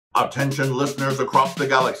Attention listeners across the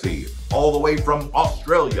galaxy, all the way from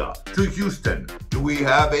Australia to Houston, do we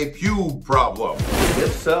have a pube problem?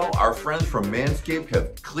 If so, our friends from Manscaped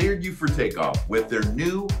have cleared you for takeoff with their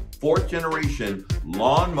new 4th generation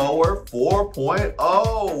Lawnmower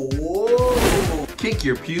 4.0. Whoa! Kick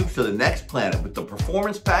your pubes to the next planet with the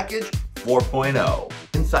Performance Package 4.0.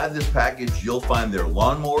 Inside this package, you'll find their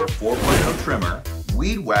Lawnmower 4.0 trimmer,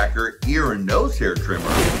 Weed Whacker ear and nose hair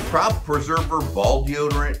trimmer, Crop Preserver ball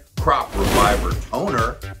deodorant, Crop Reviver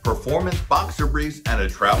toner, Performance boxer briefs, and a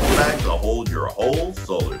travel bag to hold your whole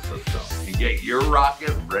solar system. And get your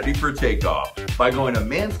rocket ready for takeoff by going to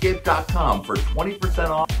manscaped.com for 20%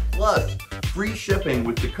 off plus free shipping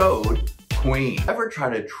with the code Qween. Ever try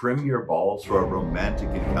to trim your balls for a romantic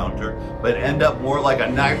encounter, but end up more like a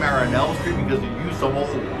Nightmare on Elm Street because you used some old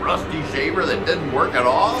rusty shaver that didn't work at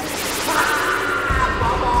all?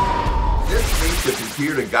 This spaceship is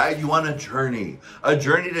here to guide you on a journey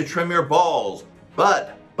to trim your balls,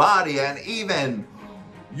 butt, body, and even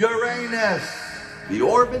Uranus. The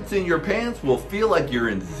orbits in your pants will feel like you're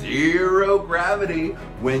in zero gravity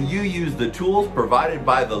when you use the tools provided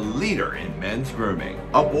by the leader in men's grooming.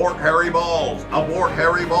 Abort hairy balls,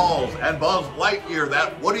 and Buzz Lightyear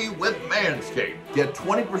that Woody with Manscaped. Get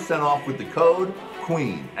 20% off with the code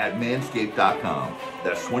Qween at manscaped.com.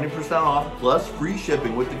 That's 20% off plus free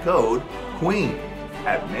shipping with the code Qween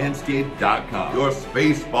at manscaped.com. Your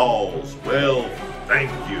space balls will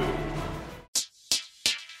thank you.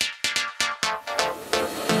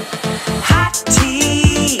 Hot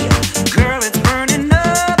tea, girl, it's burning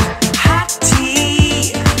up. Hot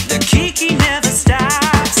tea, the kiki never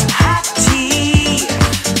stops. Hot tea,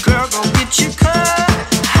 girl, go get your cup.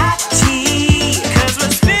 Hot tea, 'cause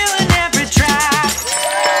we're spilling every drop.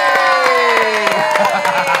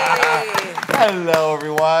 Hello,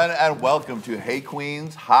 everyone, and welcome to Hey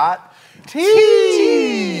Queen's Hot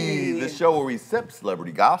Tea, the show where we sip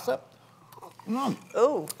celebrity gossip.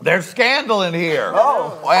 Oh. There's scandal in here.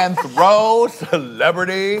 And throw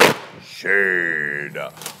celebrity shade.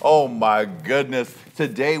 Oh my goodness.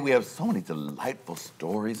 Today we have so many delightful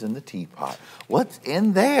stories in the teapot. What's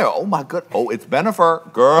in there? Oh my god. Oh, it's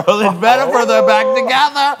Bennifer. Girl, it's Bennifer. They're back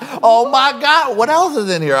together. Oh my god. What else is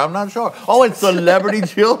in here? I'm not sure. Oh, it's celebrity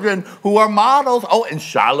children who are models. Oh, and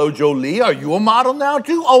Shiloh Jolie. Are you a model now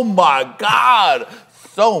too? Oh my god.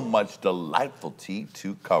 So much delightful tea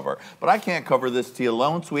to cover. But I can't cover this tea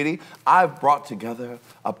alone, sweetie. I've brought together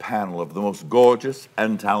a panel of the most gorgeous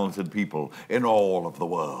and talented people in all of the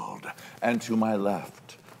world. And to my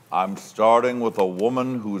left, I'm starting with a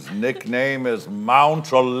woman whose nickname is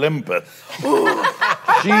Mount Olympus.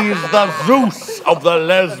 She's the Zeus of the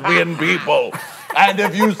lesbian people. And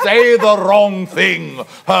if you say the wrong thing,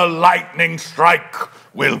 her lightning strike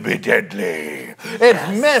will be deadly. It's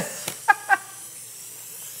Miss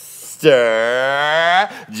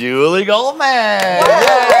Julie Goldman.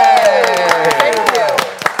 Thank you.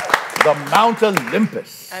 The Mount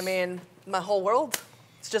Olympus. I mean, my whole world,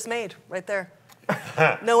 it's just made right there.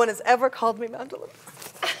 No one has ever called me Mount Olympus.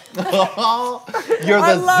 You're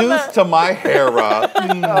I the love Zeus it. to my Hera.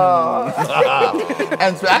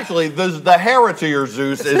 And so actually, the Hera to your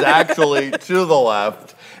Zeus is actually to the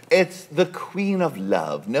left. It's the queen of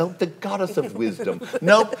love. Nope, the goddess of wisdom.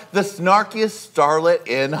 Nope, the snarkiest starlet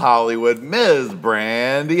in Hollywood, Ms.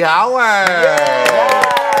 Brandy Howard.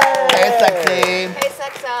 Hey, sexy. Hey,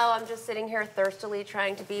 Sexo, I'm just sitting here thirstily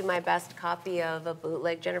trying to be my best copy of a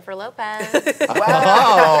bootleg Jennifer Lopez. Trying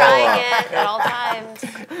it at all times.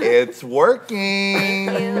 It's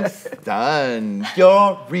working. Done.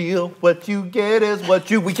 You're real. What you get is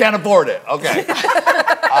what you... We can't afford it. Okay.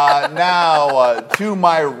 Now, to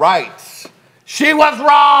my right, she was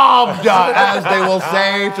robbed, as they will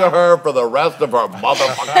say to her for the rest of her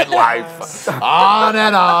motherfucking life. On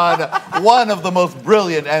and on. One of the most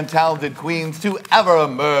brilliant and talented queens to ever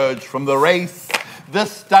emerge from the race. The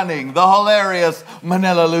stunning, the hilarious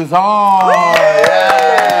Manila Luzon.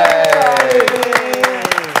 Yay!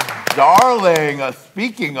 Darling,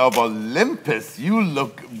 speaking of Olympus, you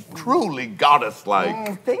look truly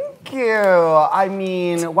goddess-like. Thank you. I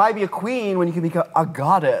mean, why be a queen when you can be a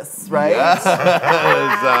goddess, right? Yes.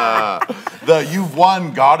 You've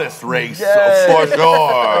won goddess race, Yes. for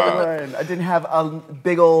sure. I didn't have a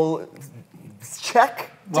big old check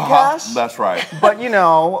to cash. That's right. But, you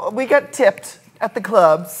know, we get tipped at the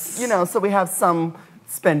clubs, you know, so we have some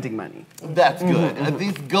spending money. That's good.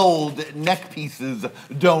 These gold neck pieces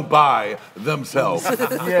don't buy themselves.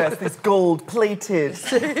 Yes, these gold-plated,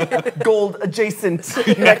 gold-adjacent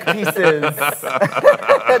neck pieces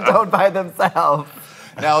don't buy themselves.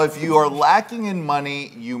 Now, if you are lacking in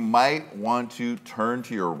money, you might want to turn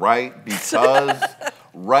to your right because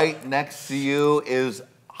Right next to you is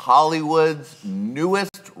Hollywood's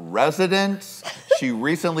newest resident. She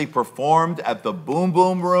recently performed at the Boom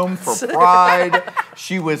Boom Room for Pride.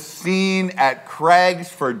 She was seen at Craig's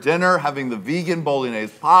for dinner having the vegan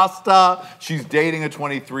bolognese pasta. She's dating a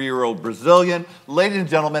 23-year-old Brazilian. Ladies and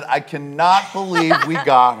gentlemen, I cannot believe we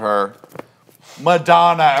got her.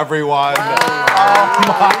 Madonna, everyone. Oh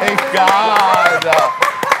my God.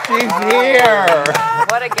 She's here.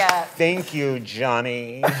 What a get. Thank you,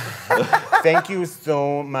 Johnny. Thank you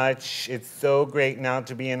so much. It's so great now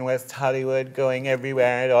to be in West Hollywood, going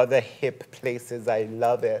everywhere at all the hip places. I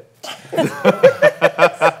love it.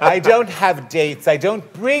 I don't have dates. I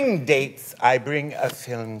don't bring dates. I bring a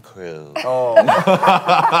film crew. Oh.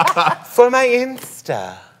 For my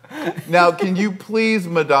Insta. Now, can you please,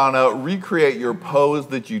 Madonna, recreate your pose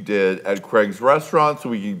that you did at Craig's restaurant so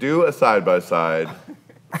we can do a side-by-side?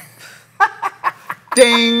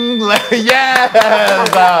 Ding! Yes!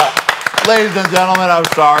 Ladies and gentlemen, I'm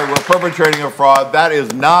sorry, we're perpetrating a fraud. That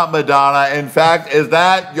is not Madonna. In fact, is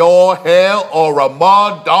that your hair or a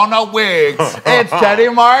Madonna wig? It's Teddy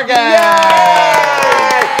Morgan! Yay!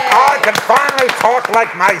 I can finally talk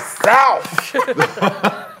like myself!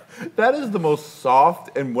 That is the most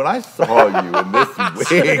soft, and when I saw you in this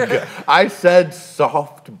wig, I said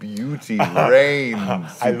soft beauty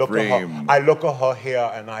reigns supreme. I look at her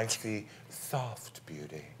hair and I see soft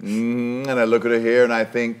beauty. And I look at her hair and I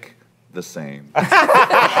think the same.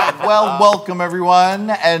 Well, welcome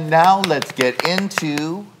everyone, and now let's get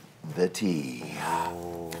into the tea.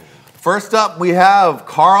 First up, we have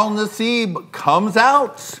Carl Nassib comes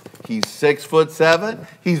out. He's 6'7".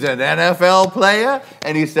 He's an NFL player,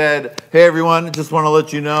 and he said, "Hey everyone, just want to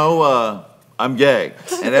let you know I'm gay."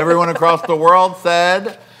 And everyone across the world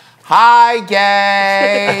said, "Hi,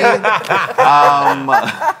 gay."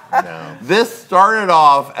 No. This started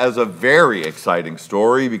off as a very exciting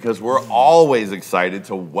story because we're always excited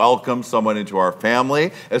to welcome someone into our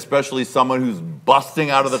family, especially someone who's busting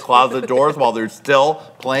out of the closet doors while they're still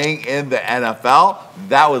playing in the NFL.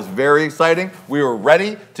 That was very exciting. We were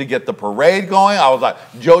ready to get the parade going. I was like,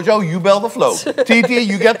 JoJo, you build the float. TT,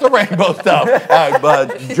 you get the rainbow stuff.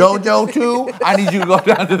 But JoJo, too, I need you to go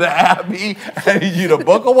down to the Abbey. I need you to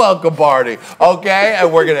book a welcome party, okay?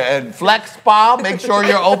 And we're gonna, and Flex Spa, make sure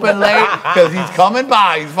you're open late because he's coming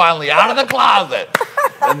by. He's finally out of the closet.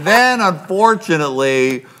 And then,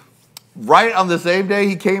 unfortunately, right on the same day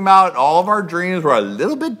he came out, all of our dreams were a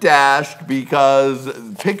little bit dashed because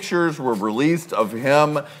pictures were released of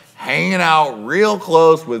him hanging out real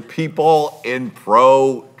close with people in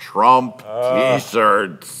pro-Trump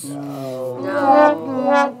t-shirts.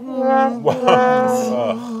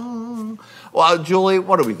 Well, Julie,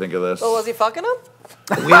 what do we think of this? Well, was he fucking him?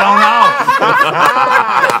 We don't know.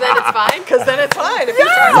 Because then it's fine. Because then it's fine. If you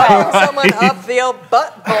start lighting someone up the old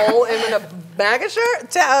butt hole in a MAGA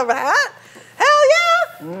shirt, hat, hell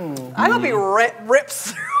yeah. I hope he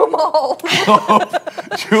rips through them all.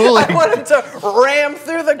 Julie. I want him to ram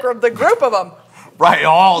through the group of them. Right,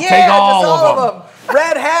 take all of them.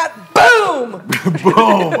 Red hat, boom!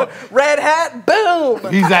 Boom. Red hat, boom!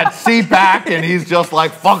 He's at CPAC and he's just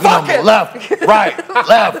like fucking them left,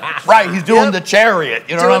 right. He's doing the chariot.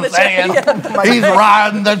 You know what I'm saying? He's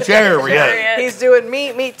riding the chariot. He's doing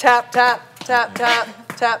meet, tap, tap, tap, tap,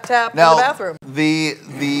 tap, tap Now, in the bathroom.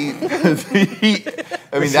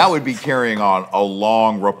 I mean, that would be carrying on a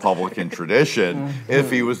long Republican tradition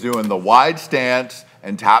if he was doing the wide stance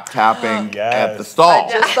and tapping at the stall.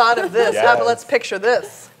 I just thought of this. Let's picture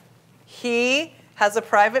this. He has a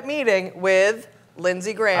private meeting with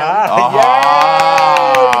Lindsey Graham.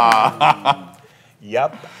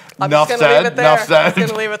 Yep. I'm just going to leave it there. I'm just going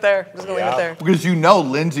to leave it there. Because you know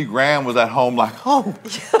Lindsey Graham was at home like, oh,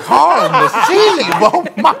 Carl Nassib, oh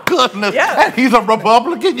my goodness. Yeah. And he's a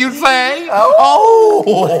Republican, you say?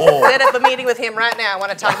 Oh. Set up a meeting with him right now. I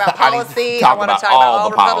want to talk about policy. I want to talk about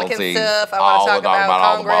all Republican stuff. I want to talk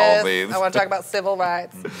about Congress. I want to talk about civil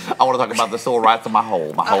rights. I want to talk about the civil rights of my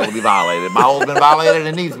hole. My hole to be violated. My hole's been violated and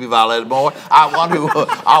it needs to be violated more. I want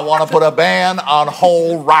to put a ban on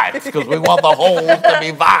hole rights because we want the holes to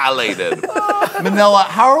be violated. Manila,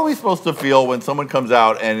 how are we supposed to feel when someone comes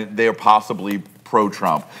out and they are possibly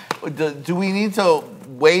pro-Trump? Do we need to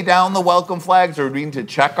weigh down the welcome flags, or do we need to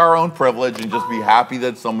check our own privilege and just be happy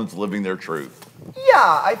that someone's living their truth?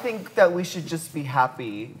 Yeah, I think that we should just be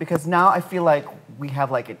happy because now I feel like we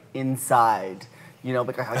have like an inside, you know,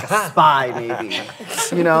 like a spy maybe.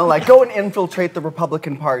 You know, like go and infiltrate the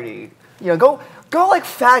Republican Party. You know, go like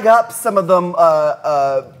fag up some of them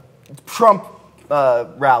Trump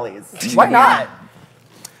rallies. Why not?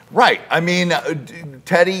 Right. I mean,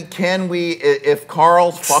 Teddy, can we, if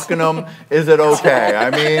Carl's fucking him, is it okay?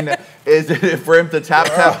 I mean, is it for him to tap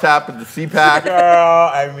at the CPAC? Girl,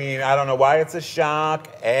 I mean, I don't know why it's a shock.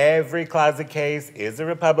 Every closet case is a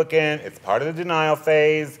Republican. It's part of the denial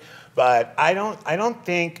phase. But I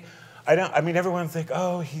mean, everyone's like,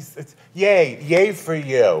 oh, yay for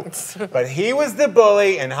you. But he was the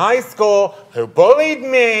bully in high school who bullied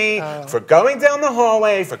me for going down the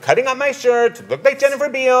hallway, for cutting up my shirt to look like Jennifer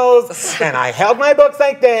Beals, and I held my books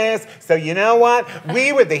like this. So you know what?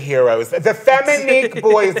 We were the heroes. The Feminique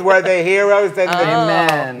boys were the heroes, and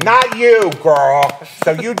Amen. not you, girl.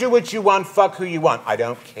 So you do what you want, fuck who you want. I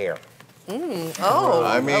don't care.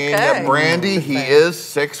 I mean, okay. Brandy, he is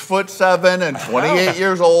 6'7" and 28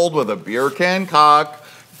 years old with a beer can cock.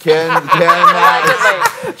 Does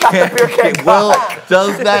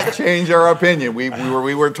that change our opinion? We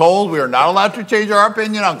were told we are not allowed to change our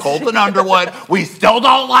opinion on Colton Underwood. We still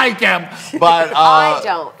don't like him, but I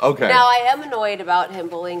don't. Okay. Now I am annoyed about him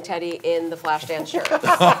bullying Teddy in the Flashdance shirt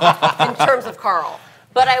in terms of Carl.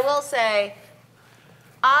 But I will say,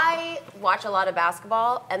 I watch a lot of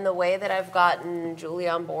basketball, and the way that I've gotten Julie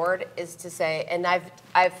on board is to say, and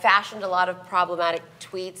I've fashioned a lot of problematic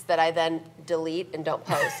tweets that I then delete and don't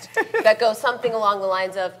post that go something along the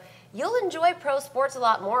lines of, you'll enjoy pro sports a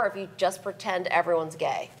lot more if you just pretend everyone's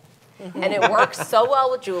gay. And it works so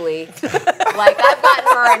well with Julie. Like, I've gotten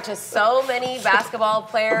her into so many basketball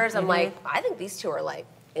players. I'm like, I think these two are like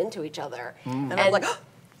into each other. And I'm like,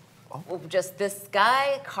 just this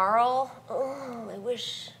guy, Carl, oh, I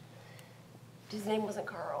wish his name wasn't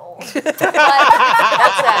Carl. But that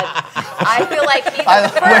said, I feel like he's the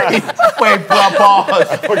first. Wait, pause.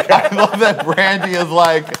 I love that Brandy is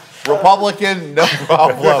like, Republican, no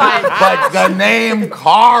problem. But the name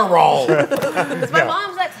Carl. It's my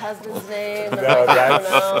mom's ex-husband's name.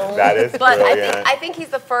 That is But brilliant. I think he's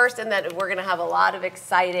the first, and that we're going to have a lot of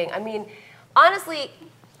exciting. I mean, honestly,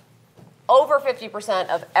 over 50%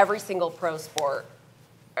 of every single pro sport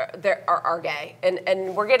are gay,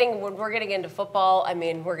 and we're getting into football. I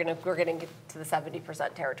mean, we're getting to the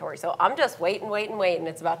 70% territory. So I'm just waiting.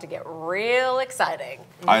 It's about to get real exciting.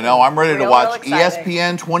 I know. I'm ready to Real watch exciting.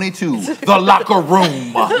 ESPN 22, The Locker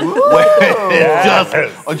Room.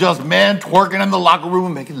 Just men twerking in the locker room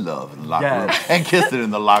and making love in the locker room and kissing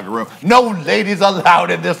in the locker room. No ladies allowed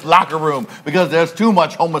in this locker room because there's too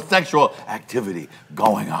much homosexual activity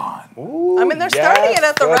going on. Ooh, I mean, they're starting it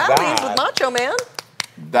at the for rallies that. with Macho Man.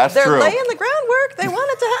 That's They're true. laying the groundwork. They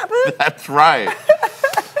want it to happen. That's right.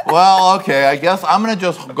 Well, okay, I guess I'm going to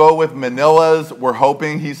just go with Manila's. We're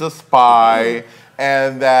hoping he's a spy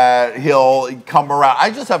and that he'll come around.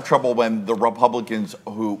 I just have trouble when the Republicans,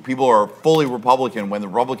 people are fully Republican, when the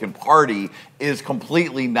Republican Party is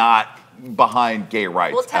completely not behind gay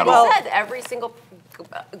rights Well, at Teddy all. said every single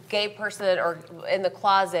gay person or in the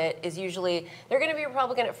closet is usually, they're going to be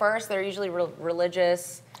Republican at first. They're usually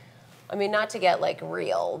religious. I mean, not to get like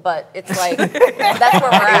real, but it's like that's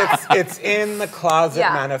where we're at. It's in the closet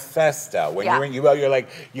manifesto. When you're like,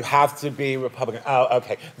 you have to be Republican. Oh,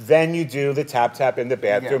 okay. Then you do the tap in the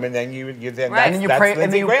bathroom, and then you then Right. And then you that's pray,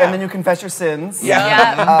 Lindsey and Graham. then you confess your sins.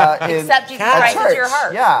 Accept Jesus Christ into your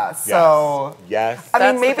heart. Yeah. So. Yes.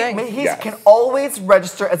 I mean, That's the thing. maybe he Yes. can always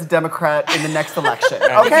register as a Democrat in the next election.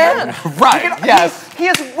 Okay. Right, yes. He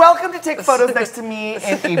is welcome to take photos next to me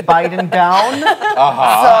in a Biden gown.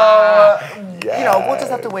 So, you know, we'll just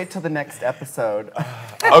have to wait till the next episode.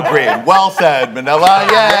 Agreed. Well said, Manila.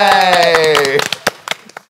 Yay!